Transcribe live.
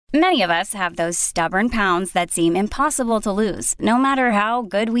Many of us have those stubborn pounds that seem impossible to lose, no matter how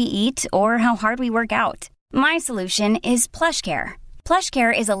good we eat or how hard we work out. My solution is PlushCare.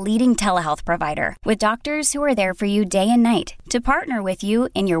 PlushCare is a leading telehealth provider with doctors who are there for you day and night to partner with you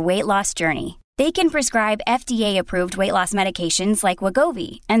in your weight loss journey. They can prescribe FDA-approved weight loss medications like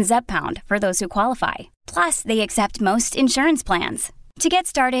Wegovy and Zepbound for those who qualify. Plus, they accept most insurance plans. To get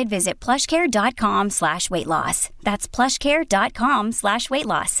started, visit plushcare.com/weightloss. That's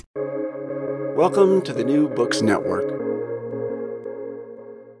plushcare.com/weightloss. Welcome to the New Books Network.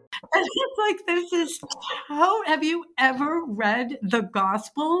 And it's like, this is have you ever read the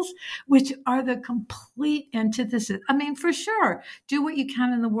Gospels, which are the complete antithesis? I mean, for sure, do what you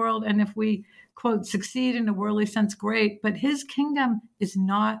can in the world. And if we, quote, succeed in a worldly sense, great. But his kingdom is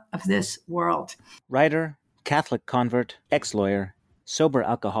not of this world. Writer, Catholic convert, ex-lawyer, sober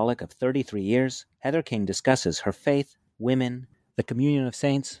alcoholic of 33 years, Heather King discusses her faith, women, the communion of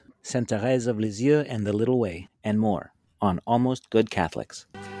saints, Sainte Thérèse of Lisieux and the Little Way, and more on Almost Good Catholics.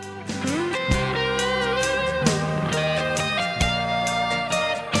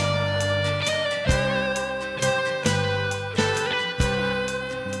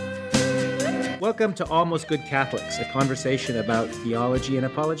 Welcome to Almost Good Catholics, a conversation about theology and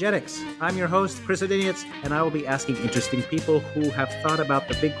apologetics. I'm your host, Chris Odinius, and I will be asking interesting people who have thought about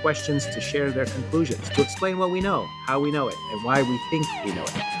the big questions to share their conclusions, to explain what we know, how we know it, and why we think we know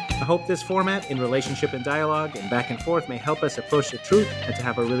it. I hope this format in relationship and dialogue and back and forth may help us approach the truth and to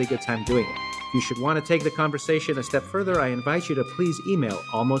have a really good time doing it. If you should want to take the conversation a step further, I invite you to please email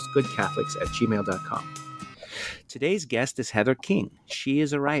almostgoodcatholics@gmail.com. Today's guest is Heather King. She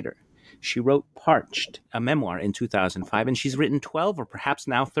is a writer. She wrote Parched, a memoir, in 2005, and she's written 12 or perhaps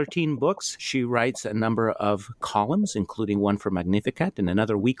now 13 books. She writes a number of columns, including one for Magnificat and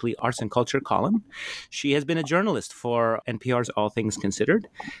another weekly arts and culture column. She has been a journalist for NPR's All Things Considered,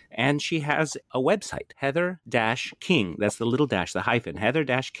 and she has a website, Heather-King, that's the little dash, the hyphen,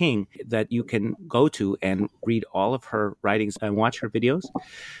 Heather-King, that you can go to and read all of her writings and watch her videos.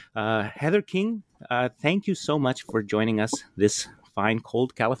 Heather King, thank you so much for joining us this fine,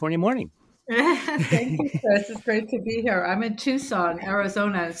 cold California morning. Thank you, Chris. It's great to be here. I'm in Tucson,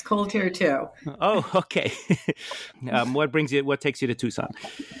 Arizona. It's cold here too. Oh, okay. What takes you to Tucson?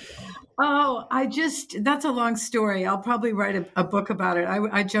 Oh, that's a long story. I'll probably write a book about it.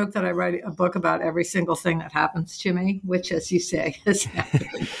 I joke that I write a book about every single thing that happens to me, which, as you say, is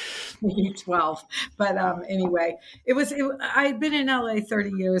maybe 12. But anyway, I'd been in LA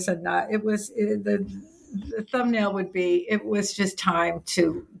 30 years, and the thumbnail would be, it was just time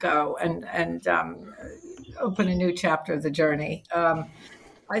to go and open a new chapter of the journey.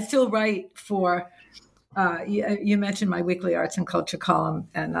 I still write for, you mentioned my weekly arts and culture column,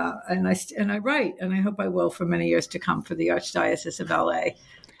 and I write, and I hope I will for many years to come, for the Archdiocese of LA.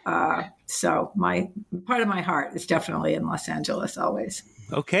 So part of my heart is definitely in Los Angeles always.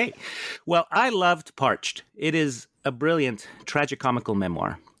 Okay. Well, I loved Parched. It is a brilliant tragicomical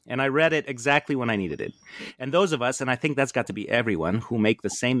memoir. And I read it exactly when I needed it. And those of us, and I think that's got to be everyone, who make the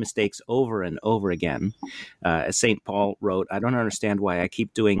same mistakes over and over again, as St. Paul wrote, I don't understand why I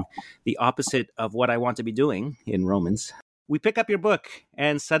keep doing the opposite of what I want to be doing in Romans. We pick up your book,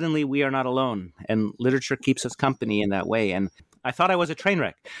 and suddenly we are not alone. And literature keeps us company in that way. And I thought I was a train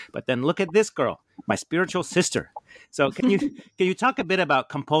wreck. But then look at this girl, my spiritual sister. So can you talk a bit about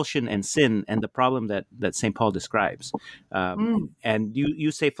compulsion and sin and the problem that St. Paul describes? And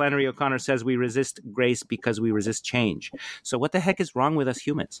you say, Flannery O'Connor says we resist grace because we resist change. So what the heck is wrong with us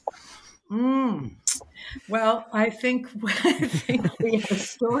humans? Well, I think we have a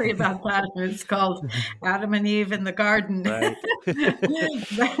story about that. It's called Adam and Eve in the Garden. Right.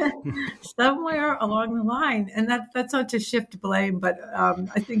 Somewhere along the line, and that's not to shift blame, but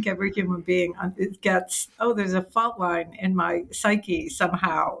I think every human being gets, there's a fault line in my psyche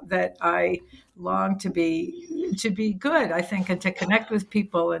somehow that I long to be good, I think, and to connect with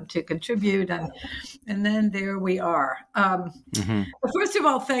people and to contribute, and then there we are. But first of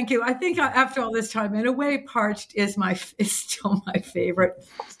all, thank you. I think after all this time, in a way, Parched is still my favorite,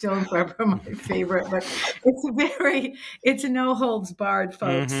 still and forever my favorite. But it's a no holds barred,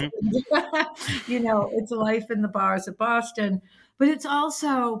 folks. It's life in the bars of Boston, but it's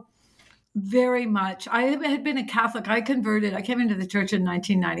also very much. I had been a Catholic. I converted. I came into the church in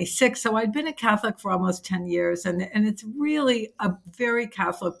 1996. So I'd been a Catholic for almost 10 years. And it's really a very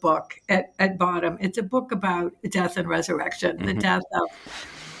Catholic book at bottom. It's a book about death and resurrection, the death of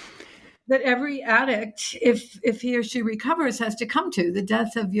that every addict, if he or she recovers, has to come to, the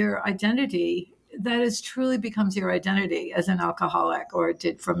death of your identity. That is truly becomes your identity as an alcoholic, or it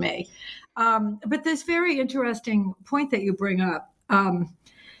did for me. But this very interesting point that you bring up,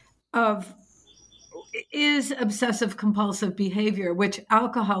 of is obsessive compulsive behavior, which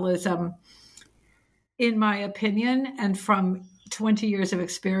alcoholism, in my opinion, and from 20 years of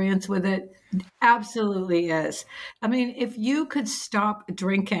experience with it, absolutely is. I mean, if you could stop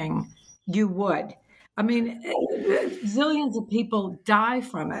drinking, you would. I mean, zillions of people die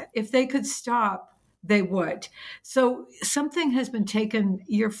from it. If they could stop, they would. So something has been taken,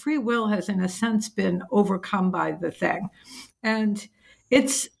 your free will has, in a sense, been overcome by the thing. And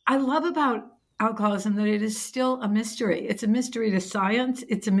I love about alcoholism that it is still a mystery. It's a mystery to science,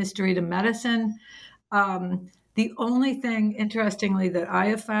 it's a mystery to medicine. The only thing, interestingly, that I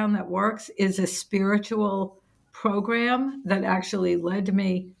have found that works is a spiritual program that actually led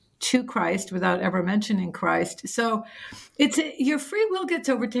me to Christ without ever mentioning Christ. So your free will gets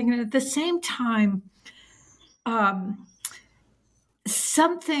overtaken. And at the same time,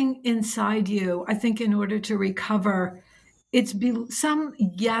 something inside you, I think, in order to recover, it's some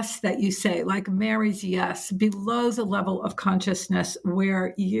yes that you say, like Mary's yes, below the level of consciousness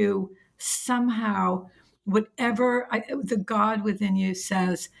where you somehow, whatever the God within you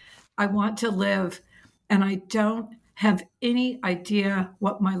says, I want to live, and I don't have any idea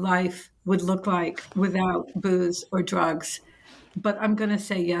what my life would look like without booze or drugs, but I'm going to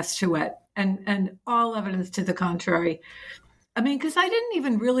say yes to it. And all evidence to the contrary. I mean, because I didn't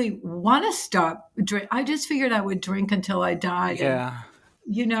even really want to stop drink. I just figured I would drink until I died. Yeah.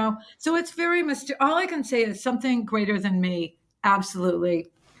 And, so it's very mysterious. All I can say is something greater than me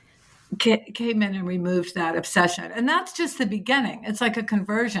absolutely came in and removed that obsession. And that's just the beginning. It's like a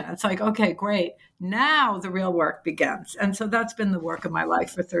conversion. It's like, okay, great. Now the real work begins. And so that's been the work of my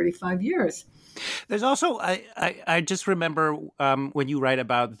life for 35 years. There's also, I just remember when you write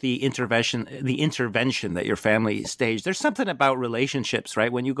about the intervention that your family staged. There's something about relationships,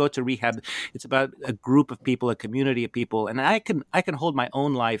 right? When you go to rehab, it's about a group of people, a community of people, and I can hold my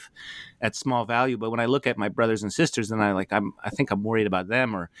own life at small value, but when I look at my brothers and sisters, then I think I'm worried about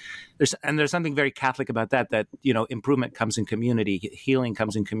them. Or there's something very Catholic about that improvement comes in community, healing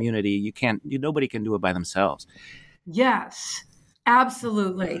comes in community. Nobody can do it by themselves. Yes,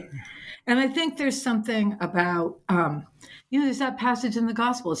 absolutely. And I think there's something about, there's that passage in the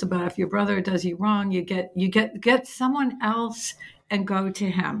gospel. It's about if your brother does you wrong, you get someone else and go to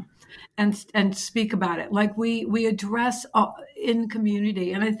him and speak about it. Like we address in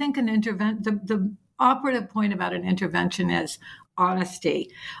community. And I think the operative point about an intervention is honesty.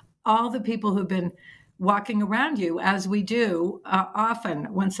 All the people who've been walking around you, as we do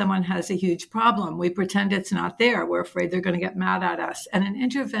often when someone has a huge problem. We pretend it's not there. We're afraid they're going to get mad at us. And an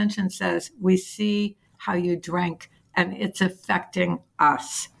intervention says, we see how you drink and it's affecting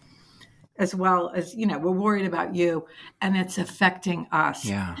us as well as, we're worried about you and it's affecting us.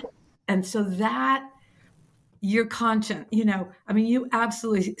 Yeah. And so that your conscience, you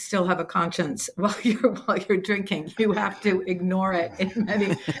absolutely still have a conscience while you're drinking. You have to ignore it in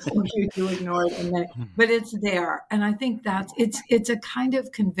many. You do ignore it in many, but it's there. And I think it's a kind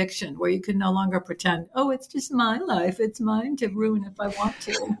of conviction where you can no longer pretend, oh, it's just my life. It's mine to ruin if I want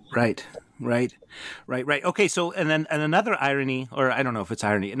to. Right. Okay. So, and another irony, or I don't know if it's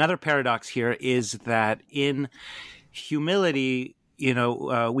irony, another paradox here is that in humility,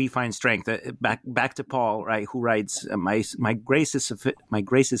 we find strength. Back to Paul, right? Who writes, "My grace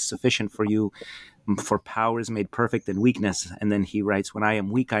is sufficient for you, for power is made perfect in weakness." And then he writes, "When I am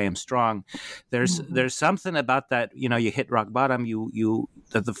weak, I am strong." There's something about that. You hit rock bottom.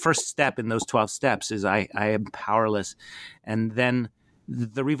 The first step in those 12 steps is I am powerless, and then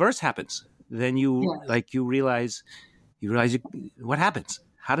the reverse happens. Then you realize what happens.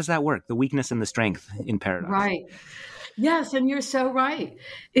 How does that work? The weakness and the strength in paradox. Right. Yes, and you're so right.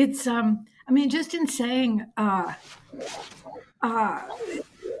 It's, just in saying I'm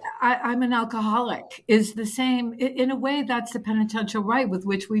an alcoholic is the same. In a way, that's the penitential rite with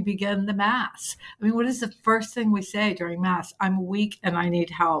which we begin the Mass. What is the first thing we say during Mass? I'm weak and I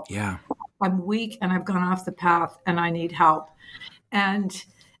need help. Yeah. I'm weak and I've gone off the path and I need help. And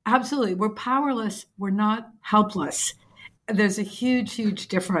absolutely, we're powerless. We're not helpless. There's a huge, huge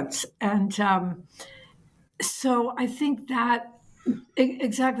difference. And so I think that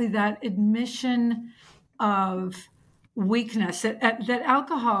exactly that admission of weakness, that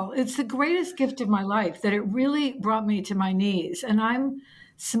alcohol, it's the greatest gift of my life, that it really brought me to my knees. And I'm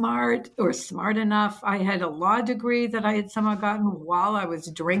smart enough. I had a law degree that I had somehow gotten while I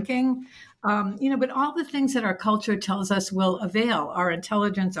was drinking. But all the things that our culture tells us will avail, our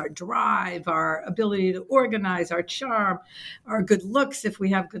intelligence, our drive, our ability to organize, our charm, our good looks, if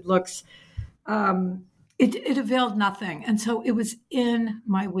we have good looks, it availed nothing. And so it was in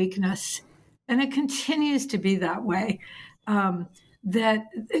my weakness, and it continues to be that way. that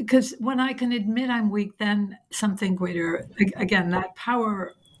because when I can admit I'm weak, then something greater, again, that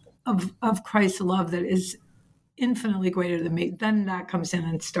power of Christ's love that is infinitely greater than me, then that comes in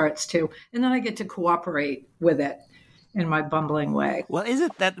and starts to, and then I get to cooperate with it in my bumbling way. Well, is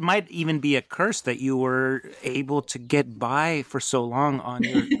it that might even be a curse that you were able to get by for so long on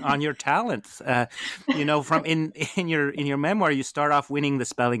your on your talents? From in your memoir, you start off winning the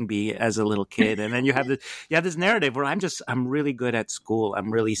spelling bee as a little kid, and then you have this narrative where I'm really good at school. I'm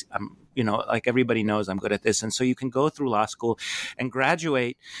like everybody knows I'm good at this, and so you can go through law school and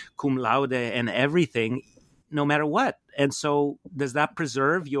graduate cum laude and everything, no matter what. And so, does that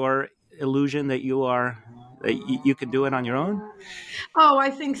preserve your illusion that you can do it on your own? Oh, I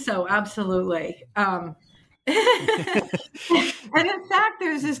think so. Absolutely. And in fact,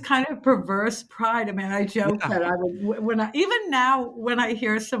 there's this kind of perverse pride. I mean, I joke that I would, even now, when I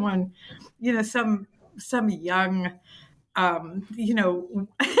hear someone, some young,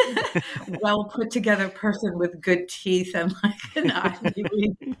 well put together person with good teeth and like an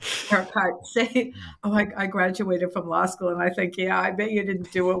Ivy haircut say, "Oh, I graduated from law school," and I think, yeah, I bet you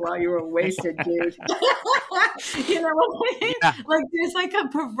didn't do it while you were wasted, dude. You know what I mean? Yeah. Like there's like a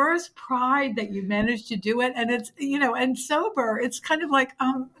perverse pride that you managed to do it, and it's and sober, it's kind of like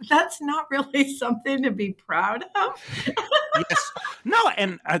that's not really something to be proud of. Yes, no,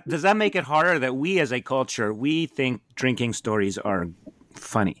 and does that make it harder that we as a culture we think drinking stories are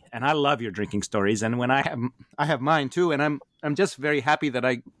funny? And I love your drinking stories, and when I have mine too, and I'm just very happy that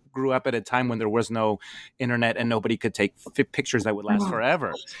I grew up at a time when there was no internet and nobody could take pictures that would last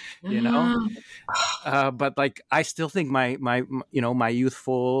forever, but like I still think my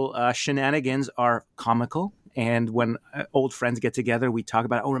youthful shenanigans are comical. And when old friends get together, we talk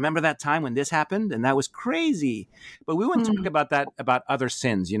about, remember that time when this happened? And that was crazy. But we wouldn't talk about that, about other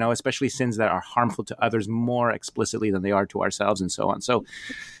sins, especially sins that are harmful to others more explicitly than they are to ourselves and so on. So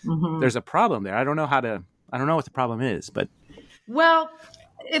there's a problem there. I don't know what the problem is, but. Well,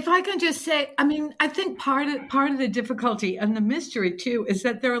 if I can just say, I mean, I think part of the difficulty and the mystery too is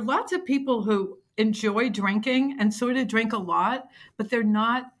that there are lots of people who enjoy drinking and sort of drink a lot, but they're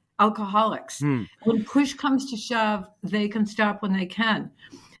not alcoholics. When push comes to shove, they can stop when they can.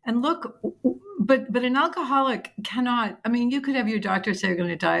 And look, but an alcoholic cannot. I mean, you could have your doctor say you're going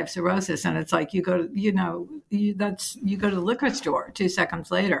to die of cirrhosis, and it's like you go to you go to the liquor store 2 seconds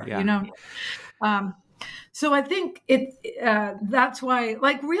later. Yeah. So I think that's why,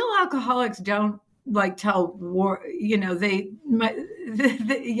 like, real alcoholics don't like tell war. They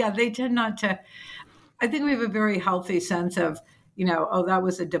tend not to. I think we have a very healthy sense of, that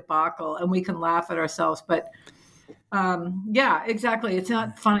was a debacle, and we can laugh at ourselves. But yeah, exactly. It's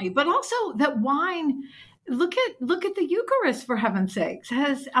not funny. But also that wine, look at the Eucharist, for heaven's sakes,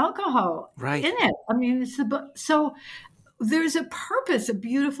 has alcohol in it. I mean, so there's a purpose, a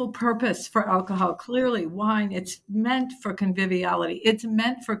beautiful purpose for alcohol. Clearly, wine, it's meant for conviviality. It's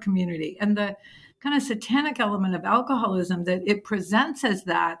meant for community. And the kind of satanic element of alcoholism, that it presents as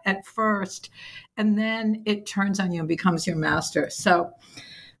that at first, and then it turns on you and becomes your master. So,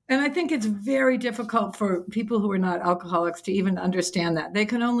 and I think it's very difficult for people who are not alcoholics to even understand that. They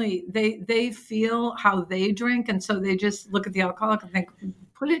can only, they feel how they drink, and so they just look at the alcoholic and think,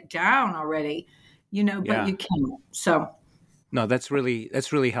 put it down already, but you can't. So. No, that's really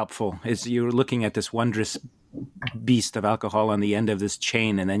helpful. Is you're looking at this wondrous beast of alcohol on the end of this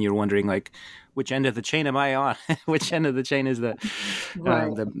chain, and then you're wondering, like, which end of the chain am I on? Which end of the chain is the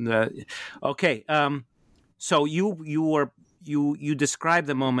okay? So you described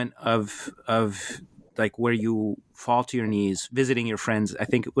the moment of like where you fall to your knees visiting your friends. I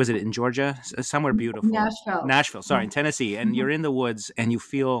think, was it in Georgia? Somewhere beautiful. Nashville. Sorry, in Tennessee, and you're in the woods and you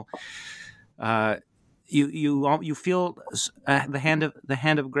feel. You feel the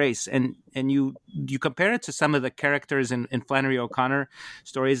hand of grace, and you compare it to some of the characters in Flannery O'Connor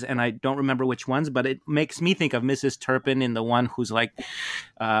stories, and I don't remember which ones, but it makes me think of Mrs. Turpin in the one who's like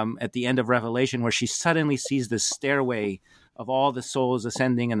at the end of Revelation, where she suddenly sees this stairway of all the souls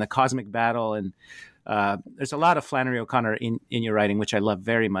ascending and the cosmic battle, and there's a lot of Flannery O'Connor in your writing, which I love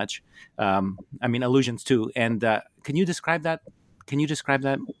very much. I mean, allusions too. And can you describe that? Can you describe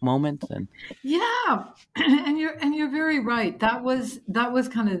that moment? Yeah, and you're very right. That was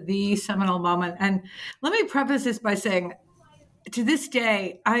kind of the seminal moment. And let me preface this by saying, to this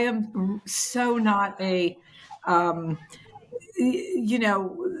day, I am so not a,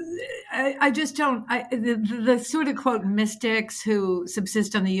 I just don't. The sort of quote mystics who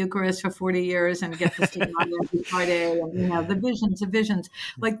subsist on the Eucharist for 40 years and get to stay on every Friday, and the visions,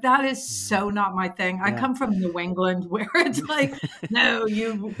 like that is so not my thing. I come from New England where it's like, no,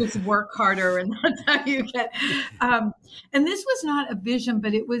 you just work harder, and that's how you get. And this was not a vision,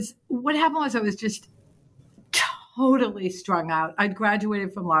 but it was. What happened was I was just totally strung out. I'd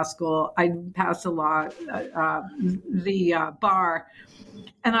graduated from law school. I'd passed the bar.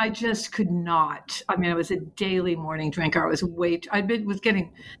 And I just could not. I mean, I was a daily morning drinker. I was waitressing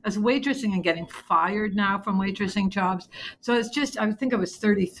and getting fired now from waitressing jobs. So I think I was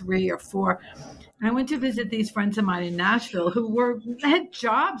 33 or 4. And I went to visit these friends of mine in Nashville who had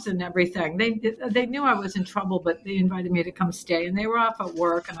jobs and everything. They knew I was in trouble, but they invited me to come stay. And they were off at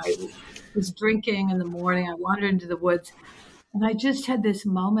work, and I was drinking in the morning. I wandered into the woods, and I just had this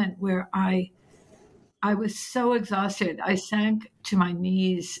moment where I was so exhausted. I sank to my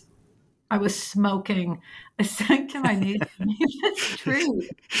knees. I was smoking. I sank to my knees beneath this tree,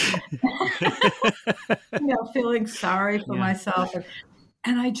 feeling sorry for myself.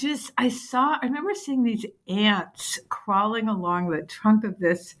 And I remember seeing these ants crawling along the trunk of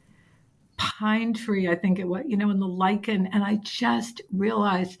this pine tree, I think it was, in the lichen. And I just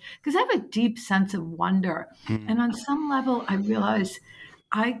realized, because I have a deep sense of wonder. And on some level, I realized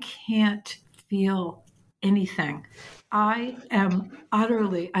I can't feel anything. I've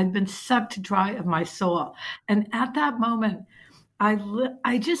been sucked dry of my soul. And at that moment,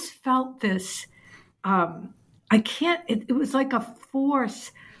 I just felt this, it was like a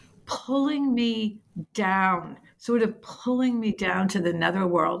force pulling me down, sort of pulling me down to the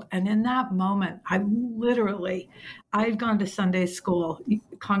netherworld. And in that moment, I'd gone to Sunday school,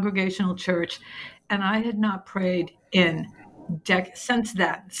 congregational church, and I had not prayed since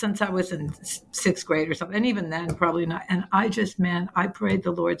I was in 6th grade or something. And even then, probably not. And I prayed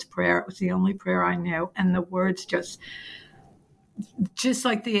the Lord's Prayer. It was the only prayer I knew. And the words just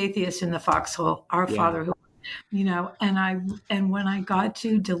like the atheist in the foxhole, our Father who, and when I got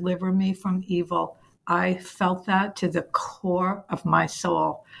to deliver me from evil, I felt that to the core of my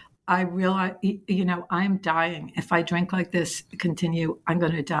soul. I realized, I'm dying. If I drink like this, continue, I'm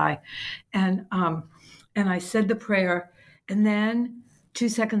going to die. And I said the prayer. And then 2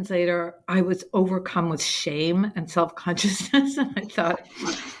 seconds later, I was overcome with shame and self-consciousness. And I thought,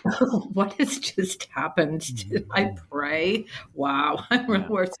 what has just happened? Did I pray? Wow, I'm really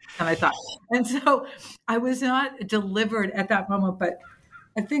worse than I thought. And so I was not delivered at that moment, but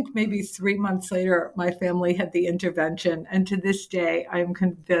I think maybe 3 months later, my family had the intervention. And to this day, I am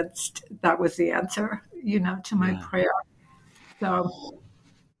convinced that was the answer, to my prayer. So.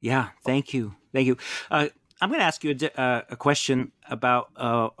 Yeah, thank you. Thank you. I'm going to ask you a question about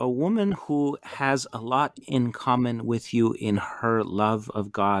a woman who has a lot in common with you in her love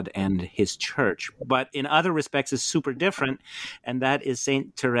of God and his church, but in other respects is super different, and that is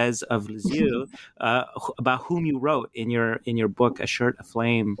Saint Therese of Lisieux, about whom you wrote in your book, A Shirt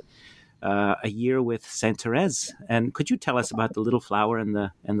Aflame, A Year with Saint Therese. And could you tell us about the little flower and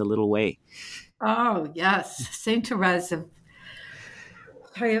the little way? Oh, yes. Saint Therese of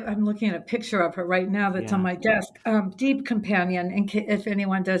I'm looking at a picture of her right now that's on my desk. Deep companion, if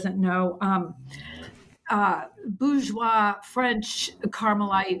anyone doesn't know. Bourgeois French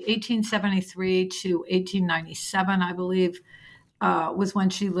Carmelite, 1873 to 1897, I believe, was when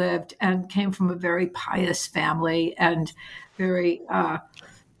she lived, and came from a very pious family and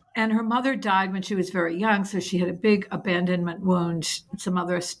and her mother died when she was very young, so she had a big abandonment wound, some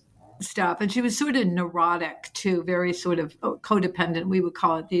other stuff. And she was sort of neurotic too, very sort of codependent, we would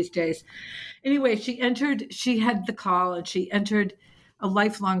call it these days. Anyway, she had the call, and she entered a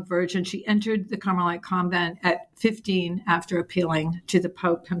lifelong virgin. She entered the Carmelite convent at 15 after appealing to the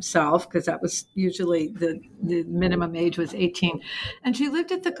Pope himself, because that was usually the minimum age was 18. And she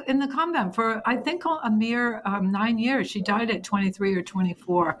lived in the convent for, I think, a mere 9 years. She died at 23 or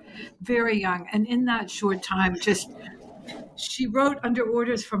 24, very young. And in that short time, she wrote under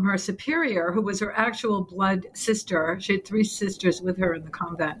orders from her superior, who was her actual blood sister. She had 3 sisters with her in the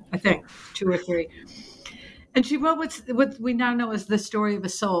convent, I think, 2 or 3. And she wrote what we now know as The Story of a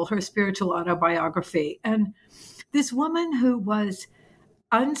Soul, her spiritual autobiography. And this woman who was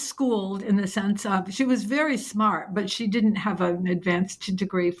unschooled in the sense of, she was very smart, but she didn't have an advanced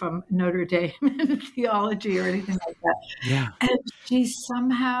degree from Notre Dame in theology or anything like that. Yeah. And she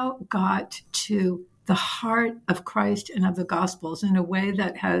somehow got to the heart of Christ and of the Gospels in a way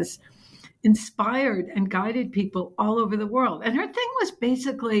that has inspired and guided people all over the world. And her thing was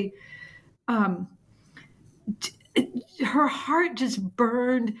basically, her heart just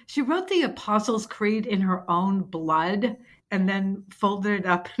burned. She wrote the Apostles' Creed in her own blood, and then folded it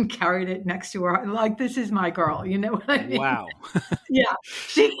up and carried it next to her. Like, this is my girl. You know what I mean? Wow. Yeah.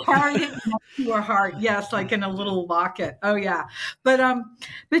 She carried it next to her heart. Yes. Like in a little locket. Oh yeah. But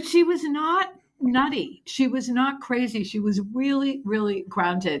she was not nutty. She was not crazy. She was really, really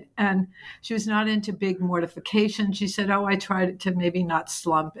grounded, and she was not into big mortification. She said, "Oh, I tried to maybe not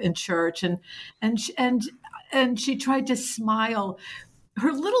slump in church," and she tried to smile.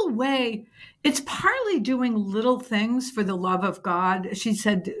 Her little way, it's partly doing little things for the love of God. She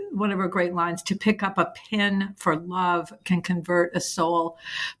said, one of her great lines, to pick up a pin for love can convert a soul.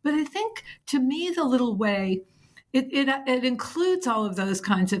 But I think, to me, the little way, it includes all of those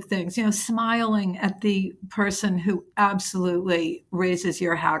kinds of things, smiling at the person who absolutely raises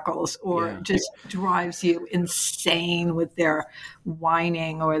your hackles or just drives you insane with their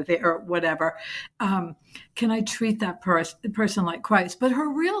whining or their whatever. Can I treat that person like Christ? But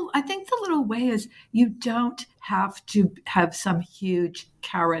I think the little way is, you don't have to have some huge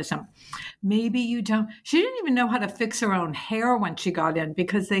charism. Maybe you don't. She didn't even know how to fix her own hair when she got in,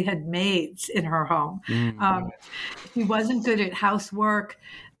 because they had maids in her home. She wasn't good at housework.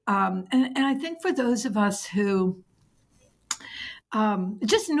 And I think for those of us who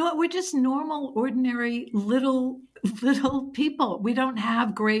we're just normal, ordinary, little people. We don't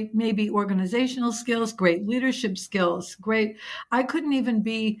have great, maybe organizational skills, great leadership skills, I couldn't even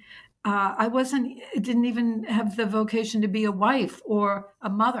be, didn't even have the vocation to be a wife or a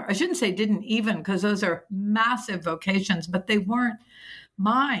mother. I shouldn't say didn't even, because those are massive vocations, but they weren't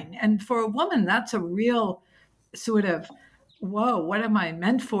mine. And for a woman, that's a real sort of, whoa, what am I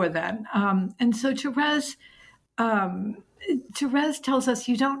meant for then? And so Therese tells us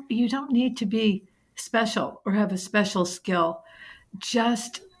you don't need to be special or have a special skill.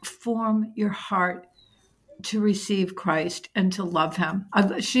 Just form your heart to receive Christ and to love him.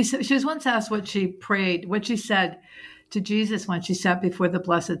 She was once asked what she said to Jesus when she sat before the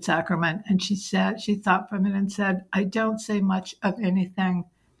Blessed Sacrament. And she thought for a minute and said, "I don't say much of anything.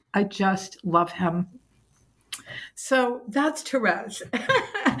 I just love him." So that's Therese.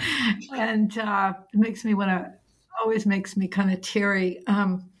 And it always makes me kind of teary.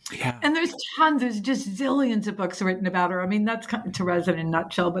 And there's just zillions of books written about her. I mean, that's kind of Therese in a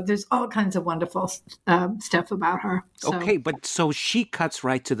nutshell, but there's all kinds of wonderful stuff about her. So. Okay, but so she cuts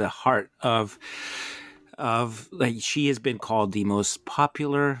right to the heart of like, she has been called the most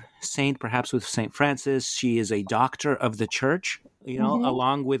popular saint, perhaps with St. Francis. She is a doctor of the church,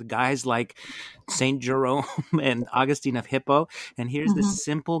 along with guys like St. Jerome and Augustine of Hippo. And here's this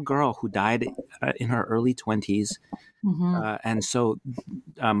simple girl who died in her early 20s. And so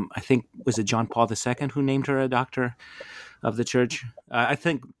I think, was it John Paul II who named her a doctor of the church? I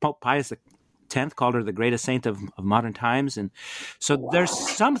think Pope Pius X called her the greatest saint of modern times. And so there's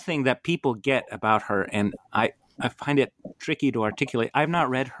something that people get about her, and I find it tricky to articulate. I've not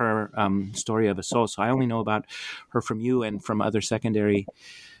read her Story of a Soul, so I only know about her from you and from other secondary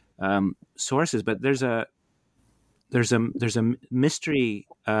sources. But there's a mystery,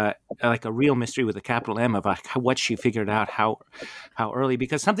 like a real mystery with a capital M, of what she figured out, how early.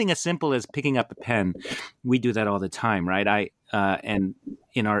 Because something as simple as picking up a pen, we do that all the time, right?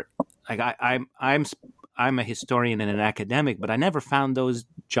 I'm a historian and an academic, but I never found those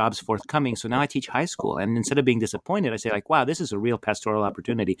jobs forthcoming. So now I teach high school, and instead of being disappointed, I say, like, wow, this is a real pastoral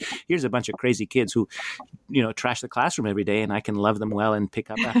opportunity. Here's a bunch of crazy kids who, trash the classroom every day, and I can love them well and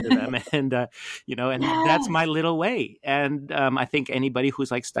pick up after them. And, and that's my little way. And I think anybody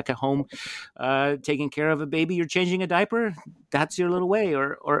who's like stuck at home, taking care of a baby, you're changing a diaper, that's your little way,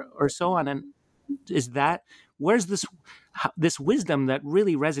 or so on. And where's this wisdom that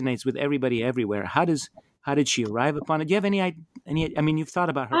really resonates with everybody everywhere? How did she arrive upon it? Do you have any? I mean, you've thought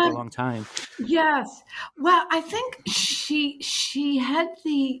about her for a long time. Yes. Well, I think she had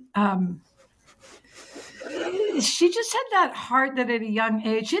the. She just had that heart that at a young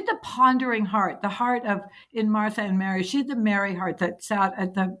age, she had the pondering heart, the heart of in Martha and Mary. She had the Mary heart that sat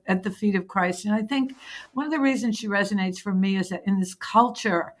at the feet of Christ. And I think one of the reasons she resonates for me is that in this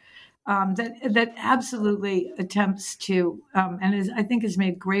culture that absolutely attempts to and I think has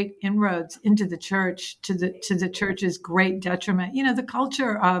made great inroads into the church, to the church's great detriment. The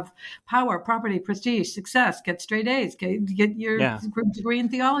culture of power, property, prestige, success, get straight A's, get your degree in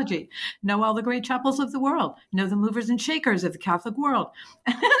theology, know all the great chapels of the world, know the movers and shakers of the Catholic world.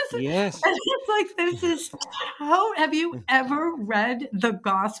 Yes. And it's like, this is have you ever read the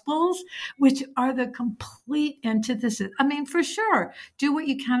Gospels, which are the complete antithesis? I mean, for sure, do what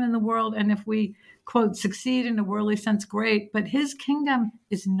you can in the world, and if we, quote, succeed in a worldly sense, great, but his kingdom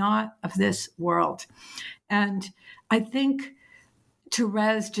is not of this world. And I think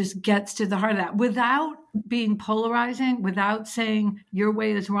Therese just gets to the heart of that without being polarizing, without saying your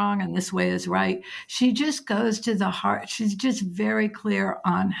way is wrong and this way is right. She just goes to the heart. She's just very clear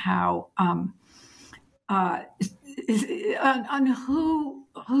on how on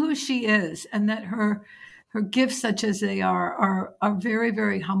who she is, and that her gifts, such as they are very,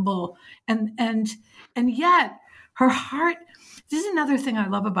 very humble, and yet her heart. This is another thing I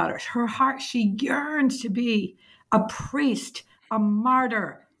love about her. Her heart. She yearns to be a priest, a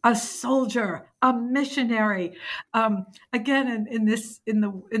martyr, a soldier, a missionary. Again, in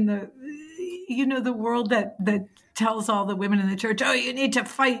the the world that tells all the women in the church, oh, you need to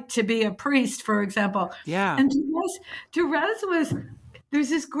fight to be a priest, for example. Yeah. And Therese was. There's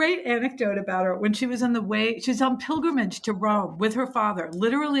this great anecdote about her when she was on pilgrimage to Rome with her father.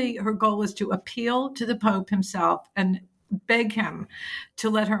 Literally, her goal was to appeal to the Pope himself and beg him to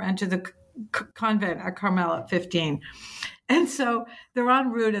let her enter the convent at Carmel at 15. And so they're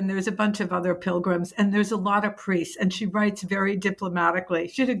en route, and there's a bunch of other pilgrims, and there's a lot of priests. And she writes very diplomatically.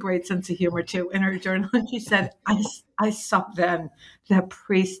 She had a great sense of humor, too, in her journal. And she said, I saw then that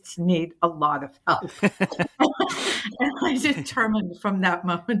priests need a lot of help. And I determined from that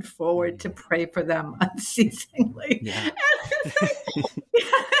moment forward to pray for them unceasingly. Yeah.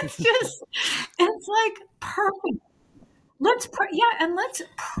 It's like perfect. Let's pray, and let's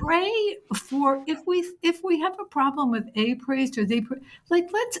pray for if we have a problem with a priest or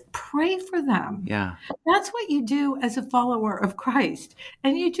let's pray for them. Yeah, that's what you do as a follower of Christ,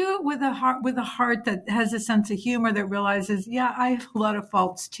 and you do it with a heart that has a sense of humor, that realizes, yeah, I have a lot of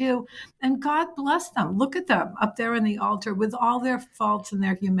faults too, and God bless them. Look at them up there on the altar with all their faults and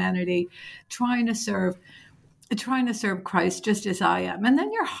their humanity, trying to serve Christ just as I am. And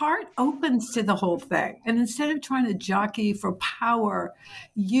then your heart opens to the whole thing. And instead of trying to jockey for power,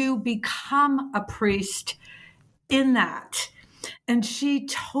 you become a priest in that. And she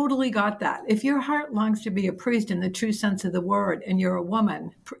totally got that. If your heart longs to be a priest in the true sense of the word, and you're a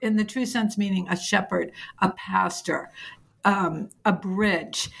woman, in the true sense meaning a shepherd, a pastor, a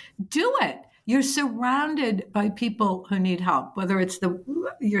bridge, do it. You're surrounded by people who need help, whether it's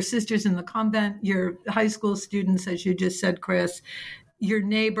your sisters in the convent, your high school students, as you just said, Chris, your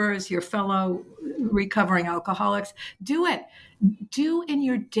neighbors, your fellow recovering alcoholics. Do it. Do in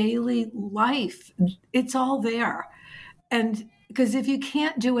your daily life. It's all there. And because if you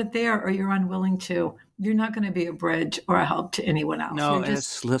can't do it there, or you're unwilling to, you're not going to be a bridge or a help to anyone else. No,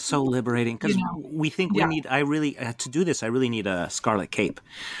 it's so liberating, because we think we need, to do this, I really need a scarlet cape,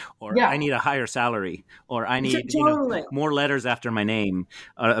 or I need a higher salary, or I need more letters after my name.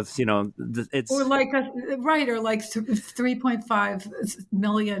 It's or like 3.5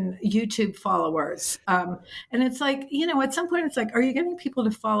 million YouTube followers. And it's like, at some point it's like, are you getting people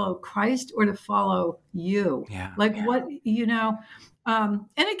to follow Christ or to follow you? Yeah. What, and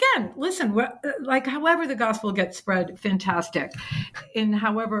again, listen, however the gospel gets spread, fantastic, in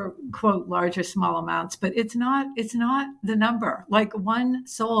however, quote, large or small amounts, but it's not the number. Like one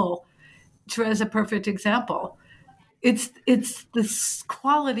soul, Therese, a perfect example. It's the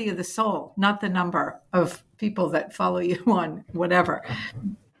quality of the soul, not the number of people that follow you on whatever.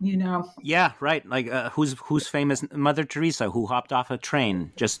 Yeah, right. Like who's famous? Mother Teresa, who hopped off a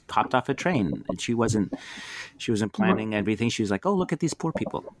train, and she wasn't planning everything. She was like, oh, look at these poor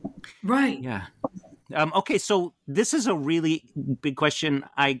people. Right. Yeah. Okay, so this is a really big question.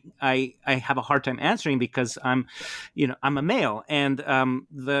 I have a hard time answering, because I'm a male, and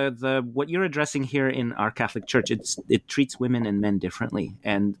the what you're addressing here in our Catholic Church, it treats women and men differently.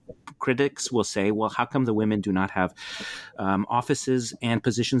 And critics will say, well, how come the women do not have offices and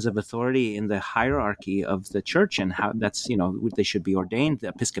positions of authority in the hierarchy of the church? And how that's they should be ordained. The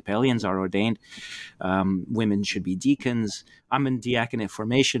Episcopalians are ordained. Women should be deacons. I'm in diaconate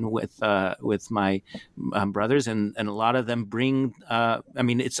formation with my brothers, and a lot of them bring.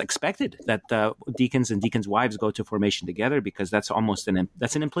 It's expected that deacons and deacons' wives go to formation together, because that's almost an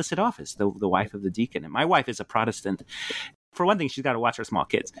implicit office. The wife of the deacon, and my wife is a Protestant. For one thing, she's got to watch her small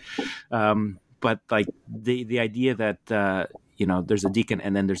kids. But like the idea that there's a deacon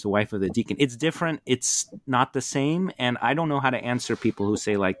and then there's the wife of the deacon, it's different. It's not the same. And I don't know how to answer people who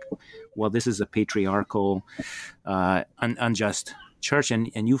say like, well, this is a patriarchal, unjust church,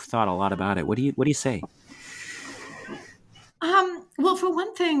 and you've thought a lot about it. What do you say? Well, for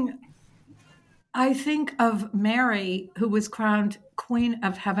one thing, I think of Mary, who was crowned Queen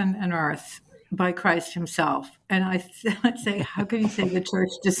of Heaven and Earth by Christ himself. And I say, how can you say the church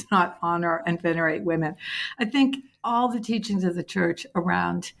does not honor and venerate women? I think all the teachings of the church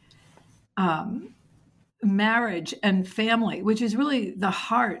around marriage and family, which is really the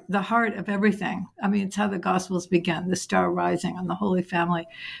heart of everything. I mean, it's how the Gospels begin, the star rising and the Holy Family,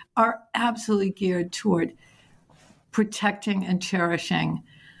 are absolutely geared toward protecting and cherishing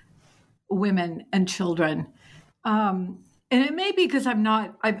women and children. And it may be because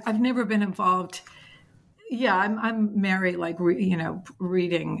I've never been involved. Yeah, I'm Mary, like,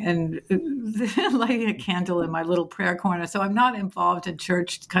 reading and lighting a candle in my little prayer corner. So I'm not involved in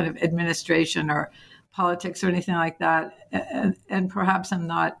church kind of administration or politics or anything like that. And perhaps I'm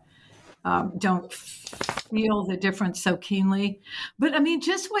not, don't feel the difference so keenly. But I mean,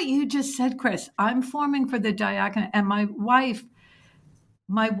 just what you just said, Chris, I'm forming for the diaconate, and my wife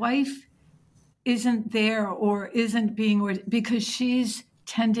isn't there or isn't being, because she's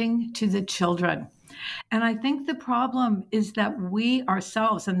tending to the children. And I think the problem is that we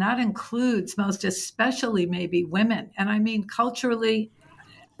ourselves, and that includes most especially maybe women, and I mean culturally,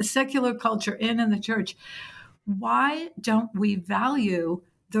 secular culture in the church, why don't we value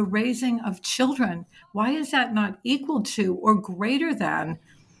the raising of children? Why is that not equal to or greater than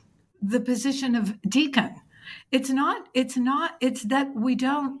the position of deacon? It's that we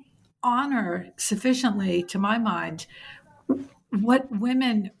don't honor sufficiently, to my mind, what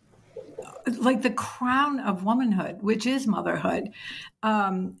women, like the crown of womanhood, which is motherhood,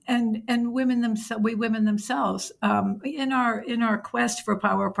 and women themselves, in our quest for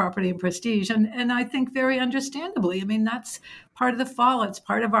power, property, and prestige, and I think very understandably. I mean, that's part of the fall. It's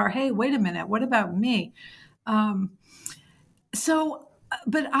part of our, hey, wait a minute, what about me? But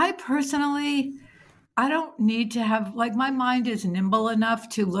I personally, I don't need to have, like, my mind is nimble enough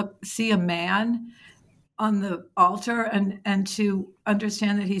to see a man on the altar and to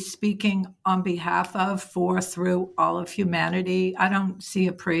understand that he's speaking on behalf of, for, through all of humanity. I don't see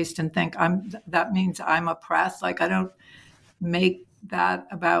a priest and think that means I'm oppressed. Like, I don't make that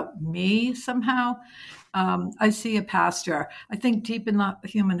about me somehow. I see a pastor. I think deep in the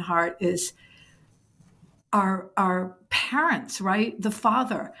human heart is our parents, right? The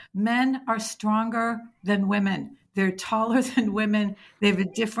father. Men are stronger than women. They're taller than women. They have a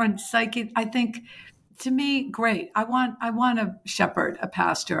different psyche. I think, to me, great. I want a shepherd, a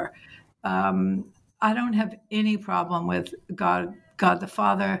pastor. I don't have any problem with God the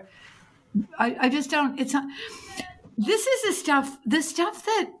Father. I just don't. It's not. This is the stuff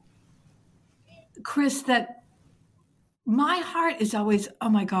that, Chris, that my heart is always, oh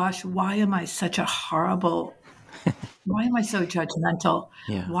my gosh, why am I such a horrible? Why am I so judgmental?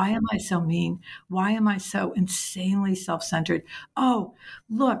 Yeah. Why am I so mean? Why am I so insanely self-centered? Oh,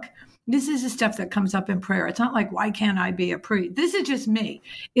 look. This is the stuff that comes up in prayer. It's not like, why can't I be a priest? This is just me.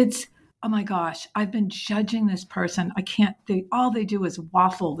 It's, oh my gosh, I've been judging this person. I can't, all they do is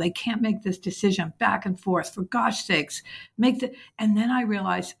waffle. They can't make this decision back and forth. For gosh sakes, and then I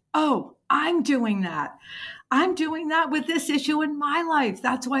realize, oh, I'm doing that. I'm doing that with this issue in my life.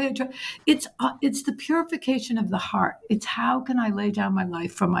 That's why it's the purification of the heart. It's how can I lay down my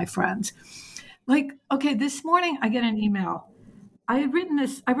life for my friends? Like, okay, this morning I get an email. I had written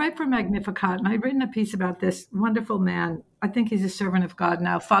this, I write for Magnificat, and I'd written a piece about this wonderful man. I think he's a servant of God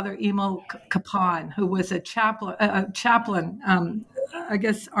now, Father Emil Kapaun, who was a chaplain, I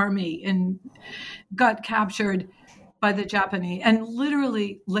guess, army, and got captured by the Japanese and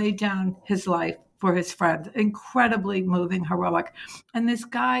literally laid down his life for his friend. Incredibly moving, heroic. And this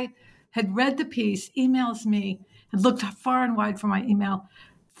guy had read the piece, emails me, and looked far and wide for my email.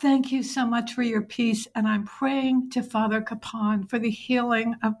 Thank you so much for your piece. And I'm praying to Father Kapaun for the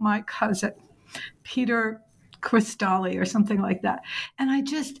healing of my cousin, Peter Cristalli, or something like that. And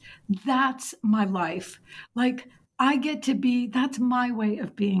that's my life. Like, I get to be, that's my way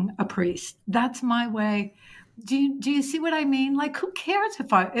of being a priest. That's my way. Do you see what I mean? Like, who cares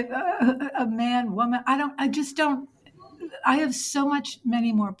if a man, woman, I have so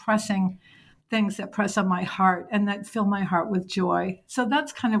many more pressing things that press on my heart and that fill my heart with joy. So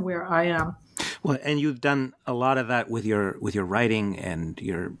that's kind of where I am. Well, and you've done a lot of that with your writing and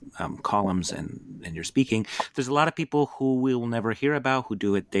your columns and your speaking. There's a lot of people who we'll never hear about who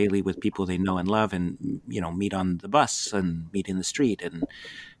do it daily with people they know and love, and meet on the bus and meet in the street and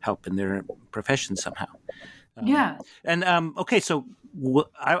help in their profession somehow. Yeah. And okay, so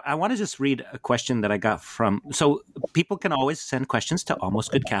I want to just read a question that I got from. So people can always send questions to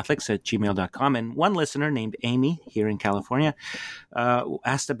almostgoodcatholics@gmail.com. And one listener named Amy here in California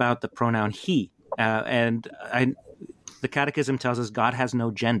asked about the pronoun he. The Catechism tells us God has no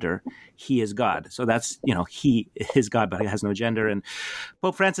gender. He is God. So that's, he is God, but he has no gender. And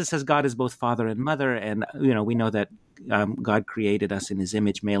Pope Francis says God is both father and mother. And, we know that God created us in his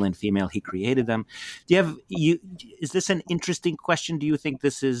image, male and female. He created them. Is this an interesting question? Do you think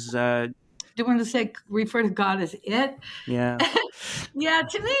this is do you want to say refer to God as it? Yeah. Yeah,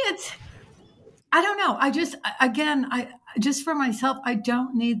 to me, I don't know. I just for myself, I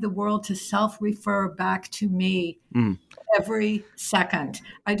don't need the world to self-refer back to me every second.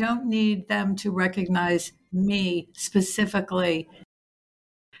 I don't need them to recognize me specifically.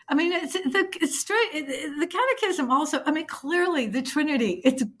 I mean, it's straight. The Catechism also. I mean, clearly the Trinity.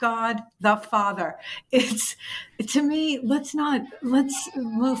 It's God the Father. It's, to me. Let's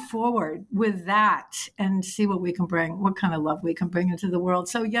move forward with that and see what we can bring. What kind of love we can bring into the world.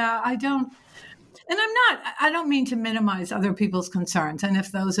 So yeah, I don't. And I don't mean to minimize other people's concerns. And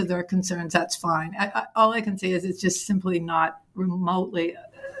if those are their concerns, that's fine. All I can say is it's just simply not remotely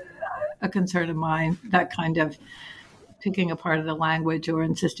a concern of mine, that kind of picking apart of the language or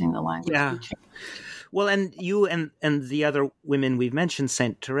insisting the language. Yeah. Well, and you and the other women we've mentioned,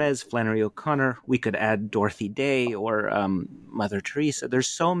 St. Therese, Flannery O'Connor, we could add Dorothy Day or Mother Teresa. There's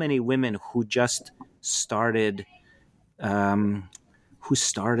so many women who just started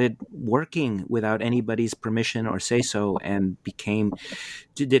working without anybody's permission or say so, and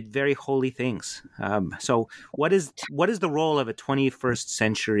did very holy things. So what is the role of a 21st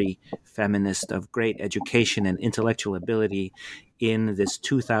century feminist of great education and intellectual ability in this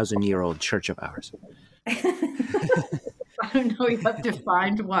 2,000-year-old church of ours? I don't know. You have to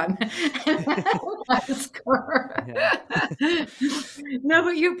find one. Ask her. Yeah. No,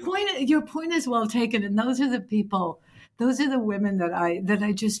 but your point is well taken, and those are the people. Those are the women that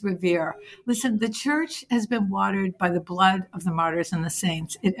I just revere. Listen, the church has been watered by the blood of the martyrs and the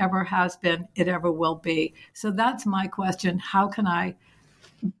saints. It ever has been. It ever will be. So that's my question. How can I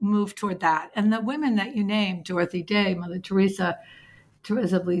move toward that? And the women that you named, Dorothy Day, Mother Teresa,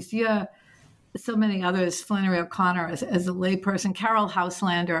 Therese of Lisieux, so many others, Flannery O'Connor as a layperson, Carol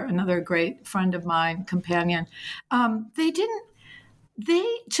Houselander, another great friend of mine, companion. They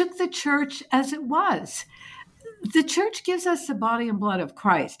took the church as it was. The church gives us the body and blood of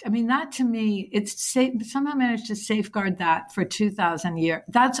Christ. I mean, that to me, it's somehow managed to safeguard that for 2,000 years.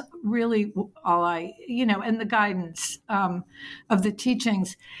 That's really all and the guidance of the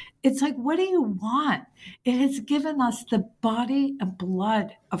teachings. It's like, what do you want? It has given us the body and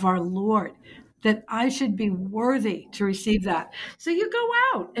blood of our Lord, that I should be worthy to receive that. So you go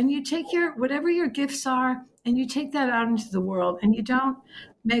out and you take whatever your gifts are, and you take that out into the world, and you don't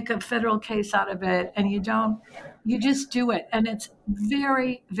make a federal case out of it, and you just do it. And it's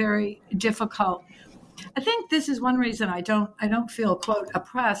very, very difficult. I think this is one reason I don't feel, quote,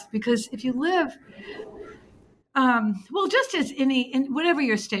 oppressed, because if you live, just as in whatever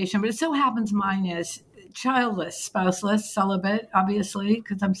your station, but it so happens mine is childless, spouseless, celibate, obviously,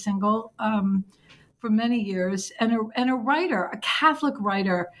 because I'm single, for many years, and a writer, a Catholic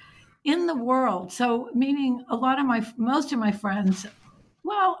writer in the world. So meaning most of my friends,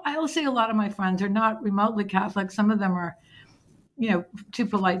 well, I will say a lot of my friends are not remotely Catholic. Some of them are, too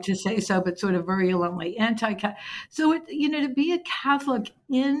polite to say so, but sort of virulently anti-Catholic. So, to be a Catholic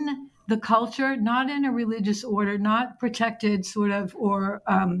in the culture, not in a religious order, not protected sort of, or,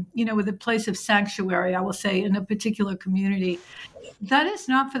 with a place of sanctuary, I will say, in a particular community, that is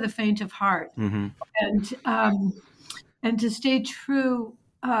not for the faint of heart. Mm-hmm. And to stay true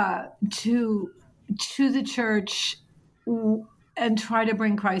to the church and try to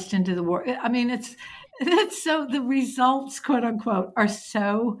bring Christ into the world. I mean, it's so, the results, quote unquote, are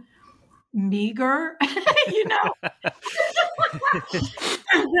so meager,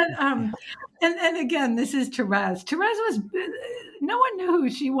 and again, this is Therese. Therese was, no one knew who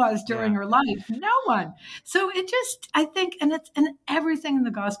she was during her life. No one. So I think, and everything in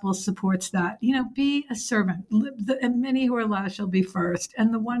the gospel supports that. Be a servant, and many who are last shall be first,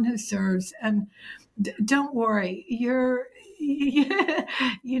 and the one who serves. And don't worry, your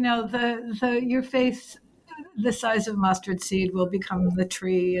faith, the size of a mustard seed, will become the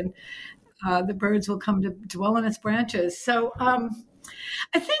tree, and the birds will come to dwell in its branches. So I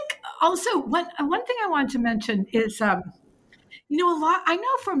think also one thing I wanted to mention is, I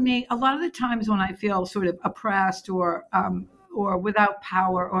know for me, a lot of the times when I feel sort of oppressed or without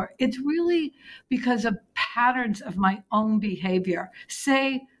power, or it's really because of patterns of my own behavior,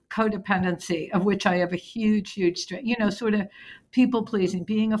 say codependency, of which I have a huge strength, sort of people pleasing,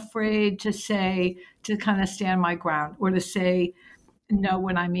 being afraid to kind of stand my ground, or to say no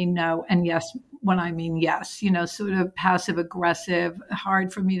when I mean no, and yes when I mean yes, sort of passive aggressive,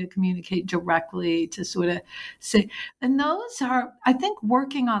 hard for me to communicate directly, to sort of say, and those are, I think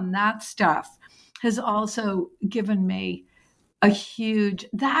working on that stuff has also given me a huge,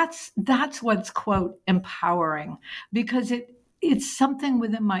 that's what's, quote, empowering, because it's something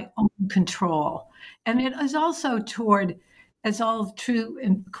within my own control. And it is also toward as all true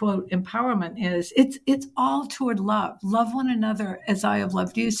quote empowerment is, it's all toward love. Love one another as I have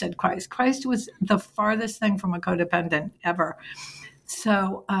loved you, said Christ. Christ was the farthest thing from a codependent ever.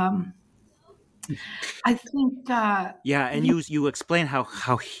 So I think and you explain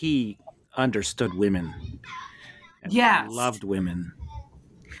how he understood women and loved women.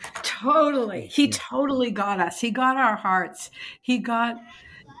 Totally. He totally got us. He got our hearts.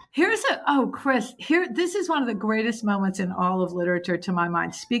 Chris, this is one of the greatest moments in all of literature to my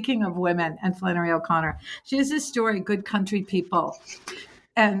mind. Speaking of women and Flannery O'Connor, she has this story, Good Country People.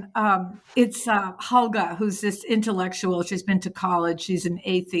 And it's Hulga, who's this intellectual. She's been to college. She's an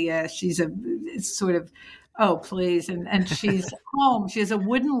atheist. She's and she's home. She has a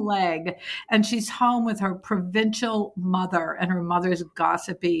wooden leg, and she's home with her provincial mother and her mother's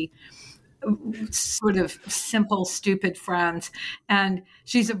gossipy, sort of simple, stupid friends. And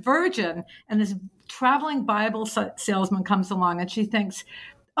she's a virgin, and this traveling Bible salesman comes along, and she thinks,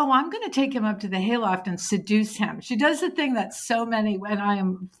 oh, I'm going to take him up to the hayloft and seduce him. She does the thing that so many, and I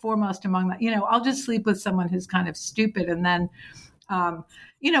am foremost among that, I'll just sleep with someone who's kind of stupid, and then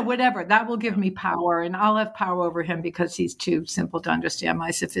whatever, that will give me power, and I'll have power over him because he's too simple to understand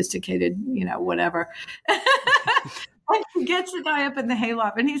my sophisticated, whatever. And he gets the guy up in the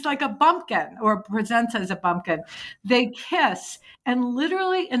hayloft, and he's like a bumpkin, or presents as a bumpkin. They kiss, and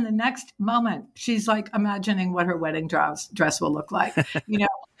literally in the next moment, she's like imagining what her wedding dress will look like,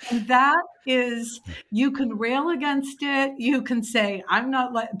 And that is, you can rail against it, you can say I'm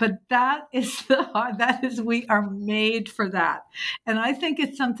not, but that is we are made for that, and I think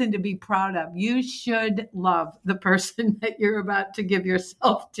it's something to be proud of. You should love the person that you're about to give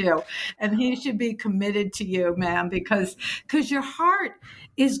yourself to, and he should be committed to you, man, because your heart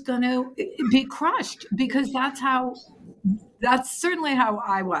is going to be crushed, because that's certainly how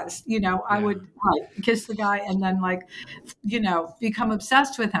I was. I would kiss the guy and then become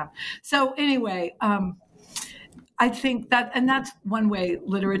obsessed with him. So anyway, I think that's one way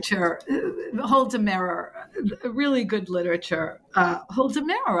literature holds a mirror. Really good literature holds a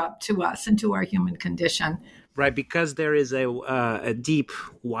mirror up to us and to our human condition. Right, because there is a deep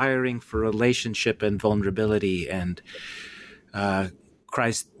wiring for relationship and vulnerability, and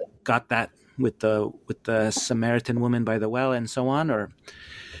Christ got that with the Samaritan woman by the well and so on, or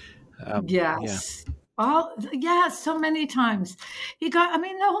yes. So many times he got. the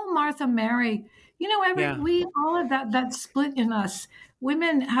whole Martha Mary. We all of that split in us.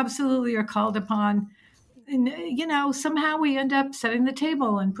 Women absolutely are called upon. And, somehow we end up setting the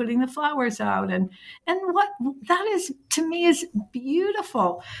table and putting the flowers out, and what that is to me is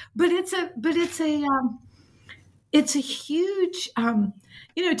beautiful. But it's a huge. To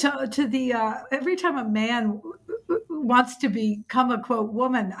the every time a man wants to become a quote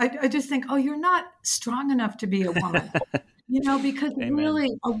woman, I just think, oh, you're not strong enough to be a woman. Because Amen. Really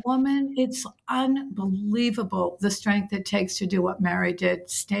a woman, it's unbelievable the strength it takes to do what Mary did,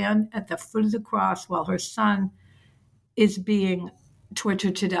 stand at the foot of the cross while her son is being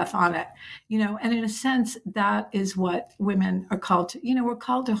tortured to death on it. And in a sense, that is what women are called to. We're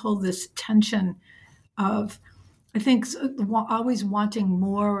called to hold this tension of, I think, always wanting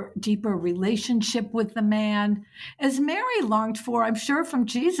more, deeper relationship with the man, as Mary longed for, I'm sure, from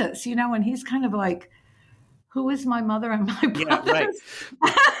Jesus, and he's kind of like, who is my mother and my brothers?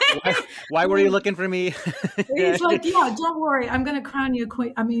 Yeah, right. Why were you looking for me? He's like, don't worry, I'm going to crown you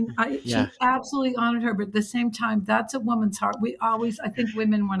queen. She absolutely honored her, but at the same time, that's a woman's heart. I think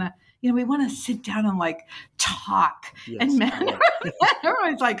women want to, we want to sit down and talk. Yes. And men are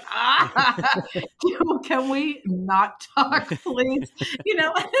always like, can we not talk, please?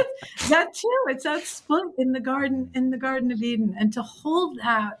 That too. It's that split in the Garden of Eden, and to hold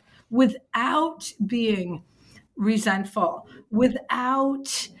that without being resentful,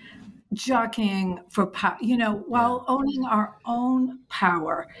 without jockeying for power, while owning our own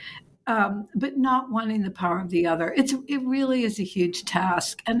power. But not wanting the power of the other. It really is a huge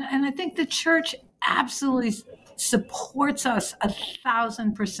task. And I think the church absolutely supports us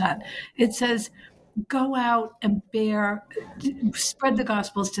 1,000%. It says, go out and spread the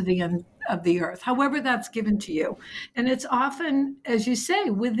gospels to the end of the earth, however that's given to you. And it's often, as you say,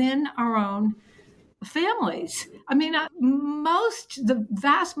 within our own families. The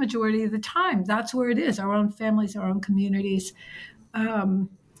vast majority of the time, that's where it is, our own families, our own communities.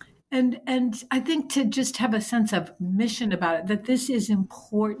 And I think to just have a sense of mission about it, that this is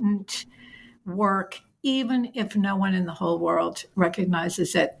important work, even if no one in the whole world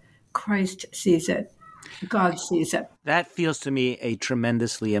recognizes it. Christ sees it. God sees it. That feels to me a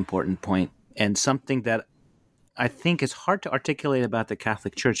tremendously important point, and something that I think is hard to articulate about the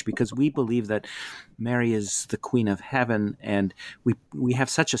Catholic Church, because we believe that Mary is the Queen of Heaven, and we have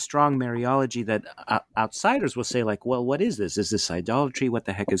such a strong Mariology that outsiders will say, like, well, what is this? Is this idolatry? What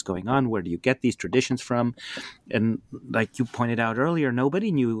the heck is going on? Where do you get these traditions from? And like you pointed out earlier,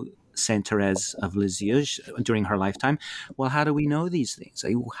 nobody knew Saint Therese of Lisieux during her lifetime. Well, how do we know these things?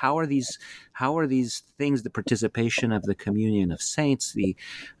 How are these things, the participation of the communion of saints, the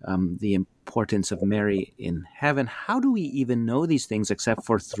importance of Mary in heaven? How do we even know these things except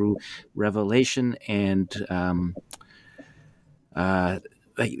for through revelation and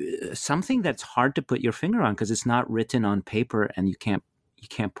something that's hard to put your finger on because it's not written on paper and you can't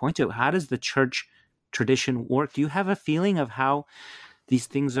point to it? How does the church tradition work? Do you have a feeling of how these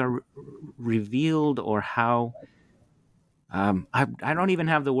things are revealed, or how I don't even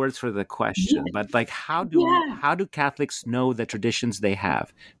have the words for the question, but like how do Catholics know the traditions they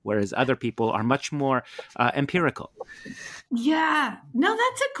have, whereas other people are much more empirical? Yeah, no,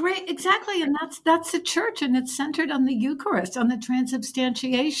 that's exactly, and that's the church, and it's centered on the Eucharist, on the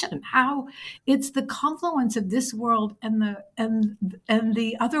transubstantiation, how it's the confluence of this world and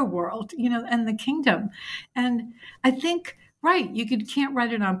the other world, and the kingdom, and I think. Right. You can't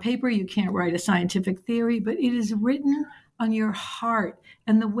write it on paper. You can't write a scientific theory, but it is written on your heart.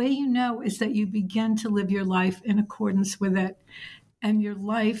 And the way you know is that you begin to live your life in accordance with it. And your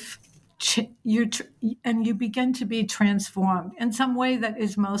life, and you begin to be transformed in some way that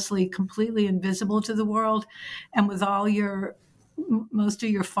is mostly completely invisible to the world, and with all most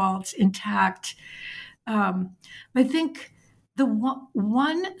of your faults intact. I think the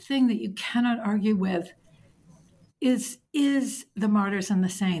one thing that you cannot argue with is the martyrs and the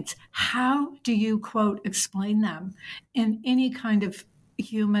saints. How do you, quote, explain them in any kind of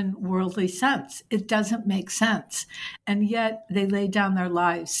human worldly sense? It doesn't make sense. And yet they lay down their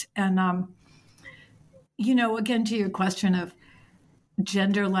lives. And, again, to your question of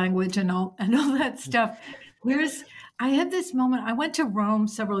gender language and all that stuff, I had this moment. I went to Rome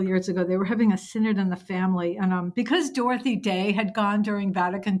several years ago. They were having a synod in the family. And because Dorothy Day had gone during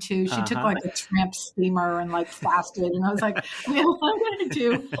Vatican II, she took like a tramp steamer and like fasted. And I was like, what I'm going to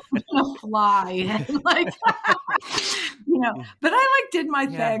do, I'm going to fly. And but I did my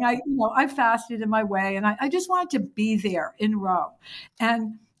thing. I fasted in my way. And I just wanted to be there in Rome.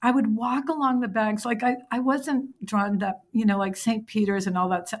 And I would walk along the banks. Like I wasn't drawn to, like St. Peter's and all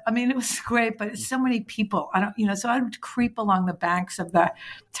that stuff. I mean, it was great, but it's so many people. So I would creep along the banks of the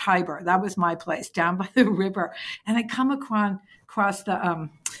Tiber. That was my place, down by the river. And I come across the,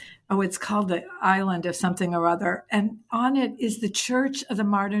 it's called the Island of something or other. And on it is the Church of the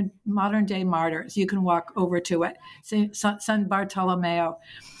Modern Day Martyrs. You can walk over to it, San Bartolomeo.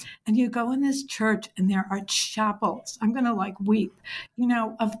 And you go in this church and there are chapels. I'm going to weep,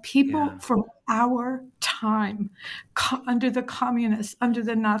 of people from our time under the communists, under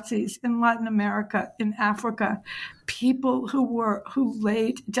the Nazis in Latin America, in Africa, people who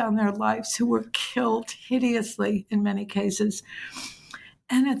laid down their lives, who were killed hideously in many cases.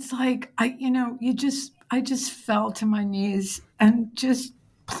 And it's like, I just fell to my knees and just,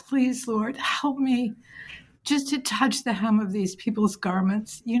 please, Lord, help me just to touch the hem of these people's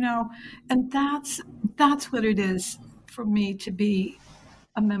garments, and that's what it is for me to be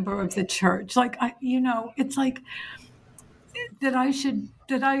a member of the church. It's like that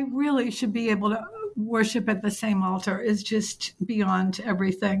I really should be able to worship at the same altar is just beyond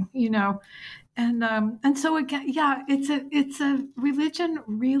everything, And so again, it's a religion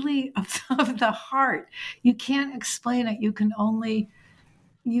really of the heart. You can't explain it. You can only,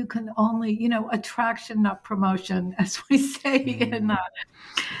 attraction, not promotion, as we say in,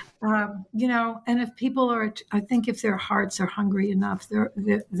 and if people are, I think if their hearts are hungry enough,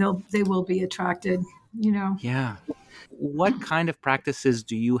 they will be attracted, Yeah. What kind of practices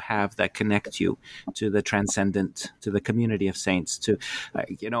do you have that connect you to the transcendent, to the community of saints?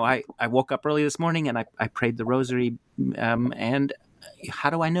 I woke up early this morning and I prayed the rosary, and how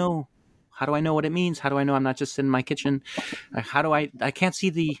do I know? How do I know what it means? How do I know I'm not just in my kitchen? I can't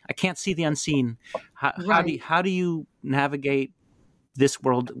see the unseen. How do you navigate this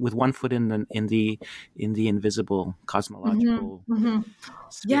world with one foot in the invisible cosmological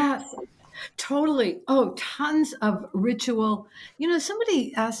sphere? Yes, totally. Oh, tons of ritual.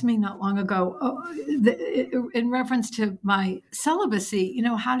 Somebody asked me not long ago, in reference to my celibacy,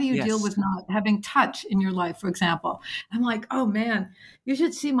 how do you deal with not having touch in your life, for example? I'm like, oh man, you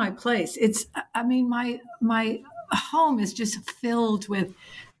should see my place. My home is just filled with,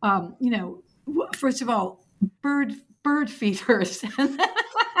 first of all, bird feeders,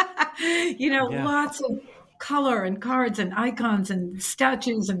 lots of color and cards and icons and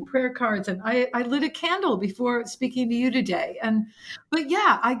statues and prayer cards. And I lit a candle before speaking to you today. But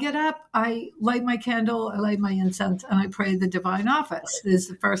yeah, I get up, I light my candle, I light my incense, and I pray the divine office. This is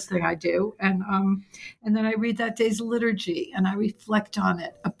the first thing I do. And then I read that day's liturgy and I reflect on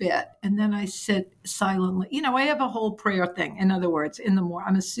it a bit. And then I sit silently. I have a whole prayer thing. In other words, in the morning,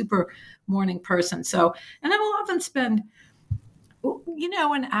 I'm a super morning person. So, and I will often spend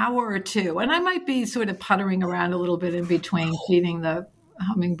an hour or two, and I might be sort of puttering around a little bit in between, feeding the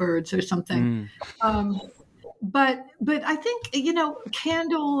hummingbirds or something. But I think,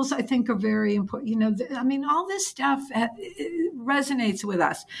 candles, I think, are very important. All this stuff resonates with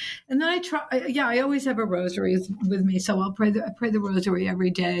us. And then I always have a rosary with me. So I pray the rosary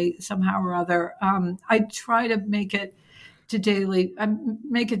every day somehow or other. I try to make it to daily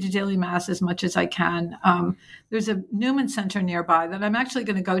mass as much as I can. There's a Newman Center nearby that I'm actually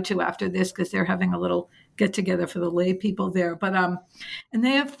going to go to after this because they're having a little get together for the lay people there. But and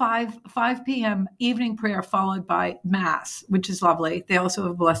they have 5 p.m. evening prayer followed by mass, which is lovely. They also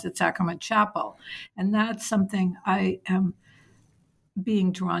have Blessed Sacrament Chapel, and that's something I am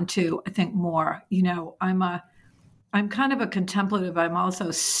being drawn to. I think more. I'm kind of a contemplative. I'm also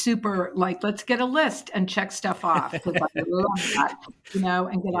super let's get a list and check stuff off because I love that,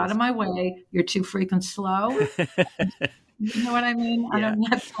 and get out of my way. You're too freaking slow. You know what I mean? Yeah. I don't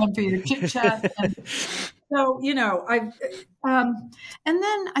have time for your chit chat. So, and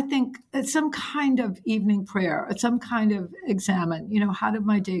then I think some kind of evening prayer, some kind of examine, how did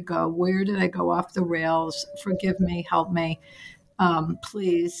my day go? Where did I go off the rails? Forgive me, help me.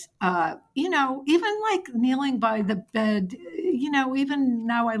 Please, even like kneeling by the bed, even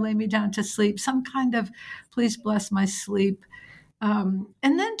now I lay me down to sleep, some kind of please bless my sleep. And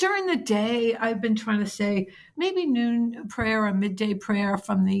then during the day, I've been trying to say maybe noon prayer or midday prayer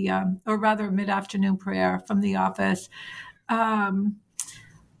from or rather mid-afternoon prayer from the office,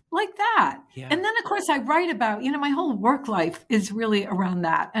 like that. Yeah. And then, of course, I write about, my whole work life is really around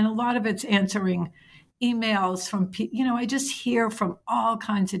that. And a lot of it's answering emails from people, I just hear from all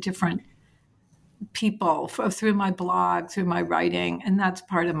kinds of different people through my blog, through my writing, and that's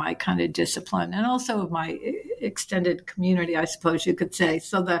part of my kind of discipline and also of my extended community, I suppose you could say.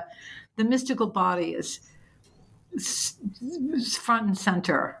 So the mystical body is front and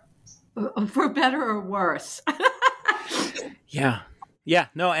center, for better or worse. Yeah. Yeah,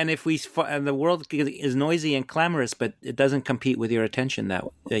 no, and the world is noisy and clamorous, but it doesn't compete with your attention. That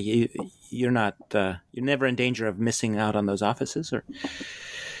you're never in danger of missing out on those offices, or.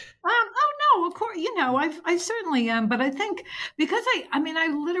 Oh no, of course, I certainly am, but I think because I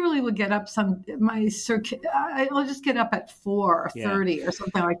literally would get up I'll just get up at 4:30 or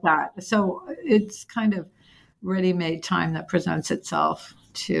something like that. So it's kind of ready-made time that presents itself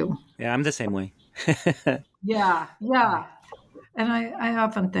too. Yeah, I'm the same way. Yeah. And I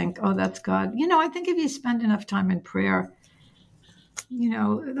often think, oh, that's God. I think if you spend enough time in prayer,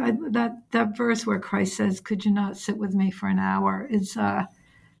 that verse where Christ says, could you not sit with me for an hour is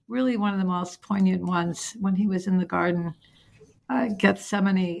really one of the most poignant ones when he was in the garden,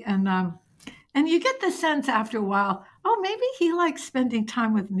 Gethsemane. And you get the sense after a while, oh, maybe he likes spending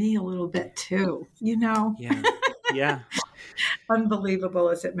time with me a little bit too, Yeah. Unbelievable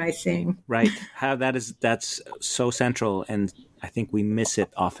as it may seem. Right. That's so central, and I think we miss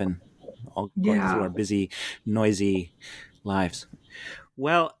it often, all going through our busy, noisy lives.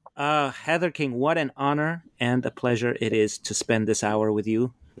 Well, Heather King, what an honor and a pleasure it is to spend this hour with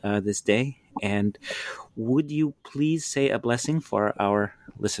you this day. And would you please say a blessing for our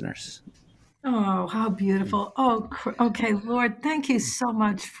listeners? Oh, how beautiful. Oh, okay, Lord, thank you so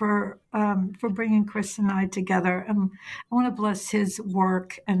much for bringing Chris and I together. I want to bless his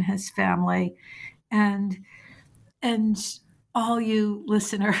work and his family and all you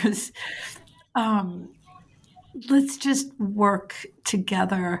listeners. Let's just work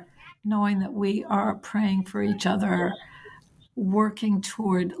together, knowing that we are praying for each other, working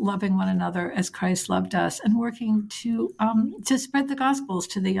toward loving one another as Christ loved us, and working to spread the Gospels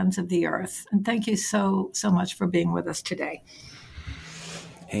to the ends of the earth. And thank you so much for being with us today.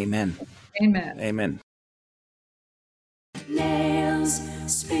 Amen. Amen. Amen. Nails,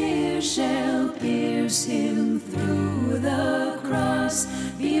 spear shall pierce him through the cross.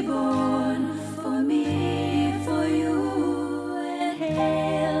 Be born for me, for you, and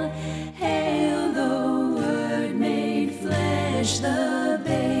hail, hail the Word made flesh, the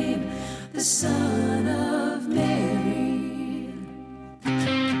babe, the Son of Mary.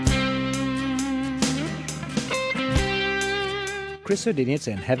 Chris Odinitz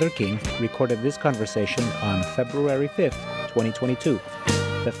and Heather King recorded this conversation on February 5th, 2022.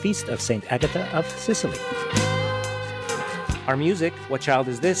 the feast of St. Agatha of Sicily. Our music, What Child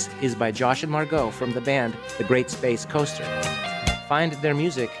Is This?, is by Josh and Margot from the band The Great Space Coaster. Find their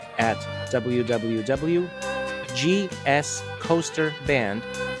music at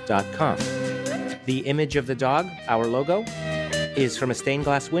www.gscoasterband.com. The image of the dog, our logo, is from a stained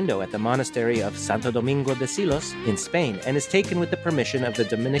glass window at the monastery of Santo Domingo de Silos in Spain and is taken with the permission of the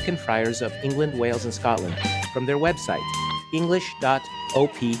Dominican Friars of England, Wales, and Scotland from their website,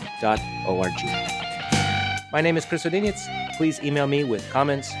 english.op.org. My name is Chris Odinitz. Please email me with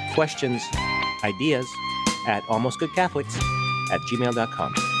comments, questions, ideas at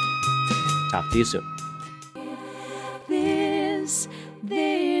almostgoodcatholics@gmail.com. Talk to you soon.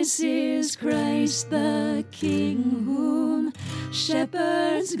 This is Christ the King, whom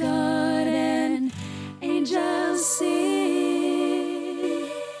shepherds guard and angels sing.